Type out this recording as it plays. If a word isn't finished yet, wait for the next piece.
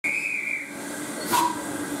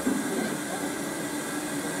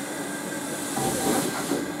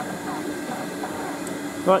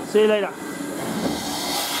Right, see you later.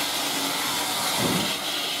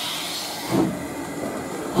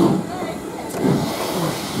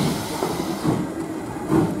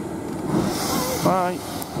 Bye.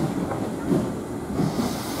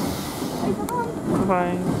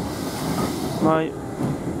 Bye. Bye.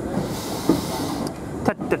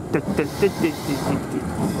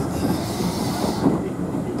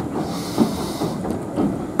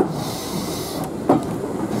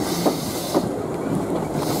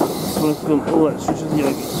 I want to film all that switches and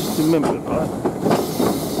yoga, just to remember it, right?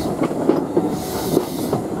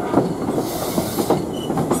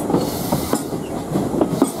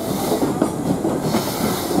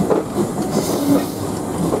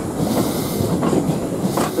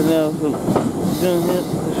 So now, look, down here,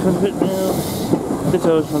 this front bit now. This I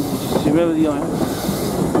was trying to just remember the iron.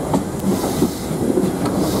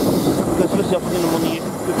 Because especially up in the morning, you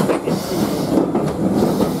can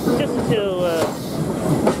just until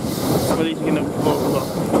at least you can have 4 o'clock.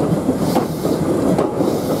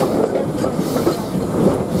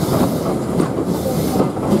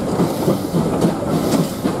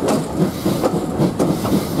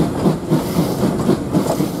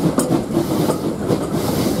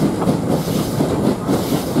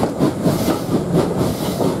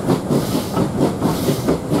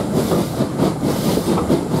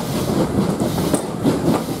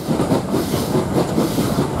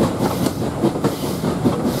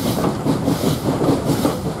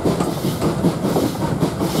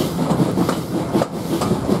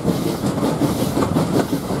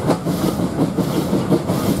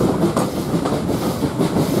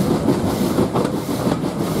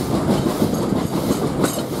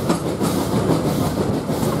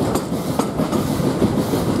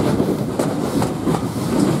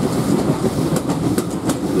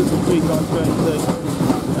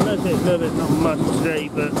 Not much today,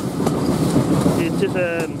 but it's just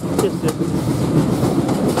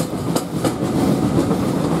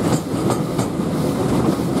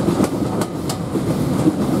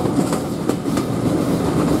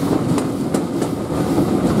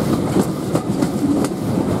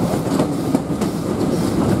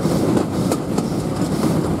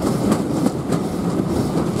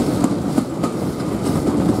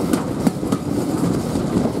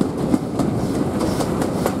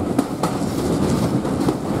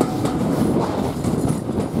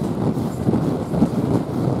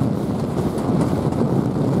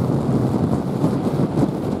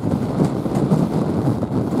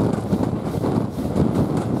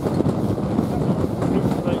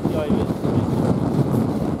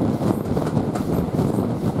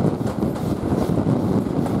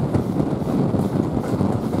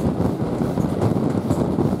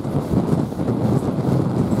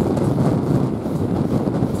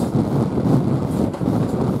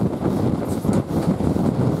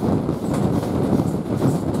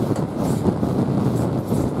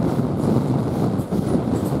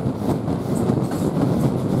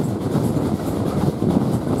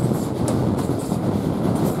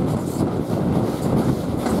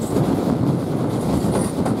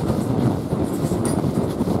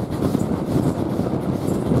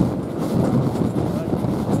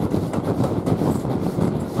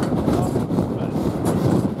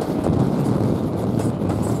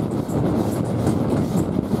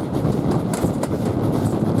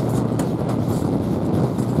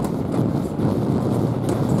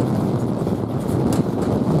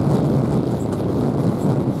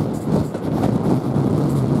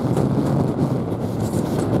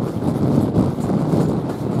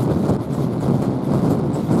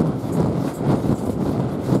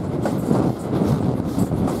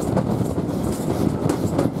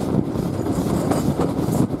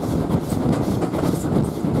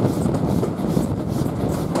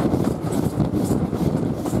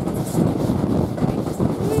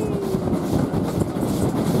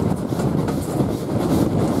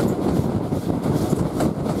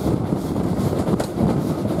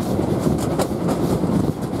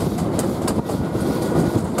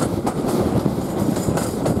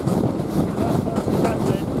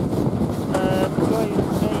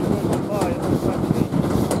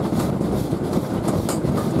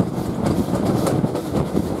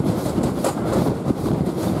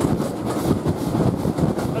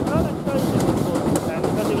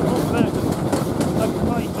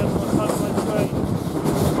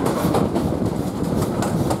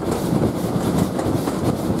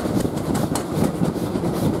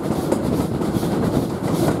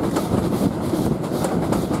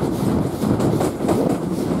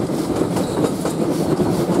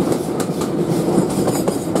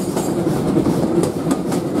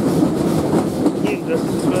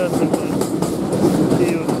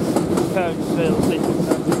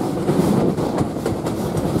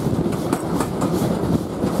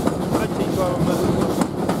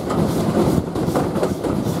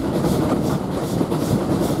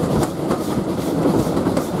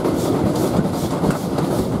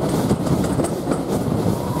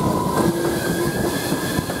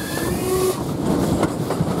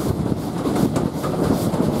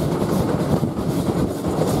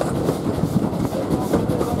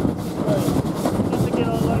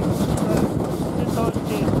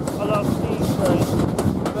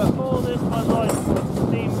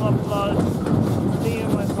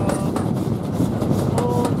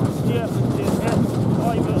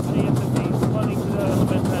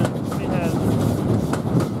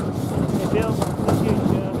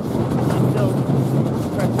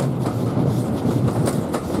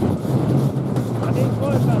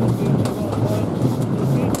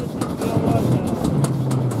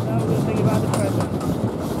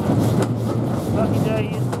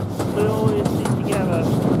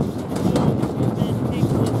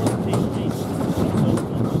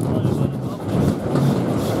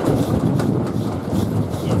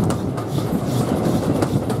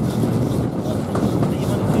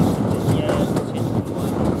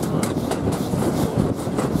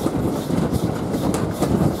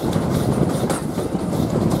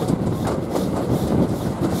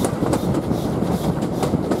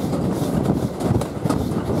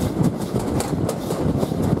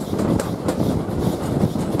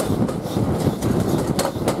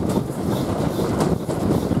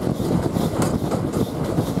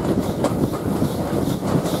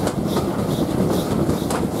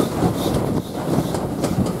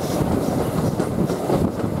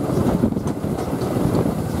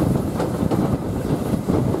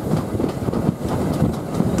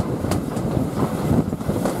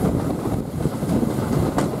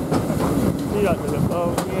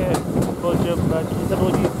look like I don't know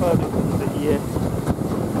if you've heard of it, but yeah.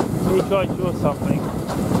 When you try to draw something,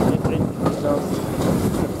 it's interesting else.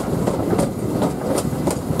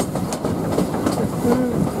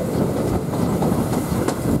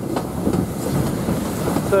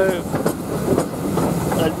 So,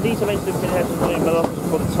 at least I made the Mid Hants Railway in my office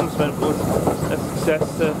before the Tom Smith was a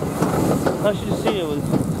success. I should have seen it was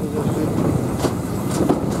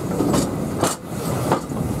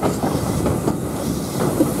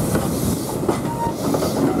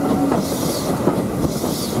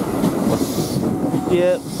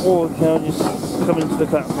yeah, all the carriages coming to the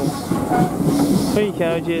platform. 3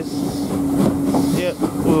 carriages. Yep,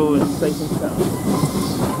 we're all in safe and sound.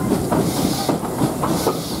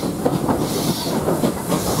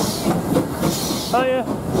 Hiya.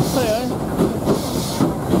 Hiya.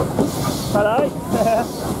 Hello.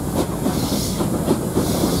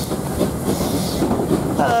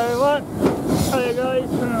 Hello everyone. Hiya guys.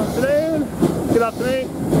 Good afternoon. Good afternoon.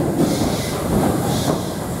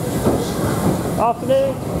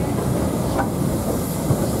 Afternoon.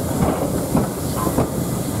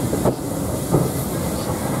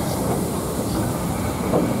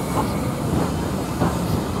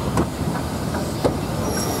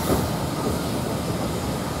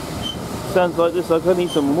 Sounds like this, like I need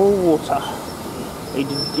some more water. He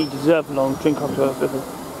deserved a long drink after a bit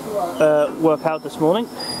of work out this morning.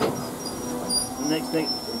 Next thing.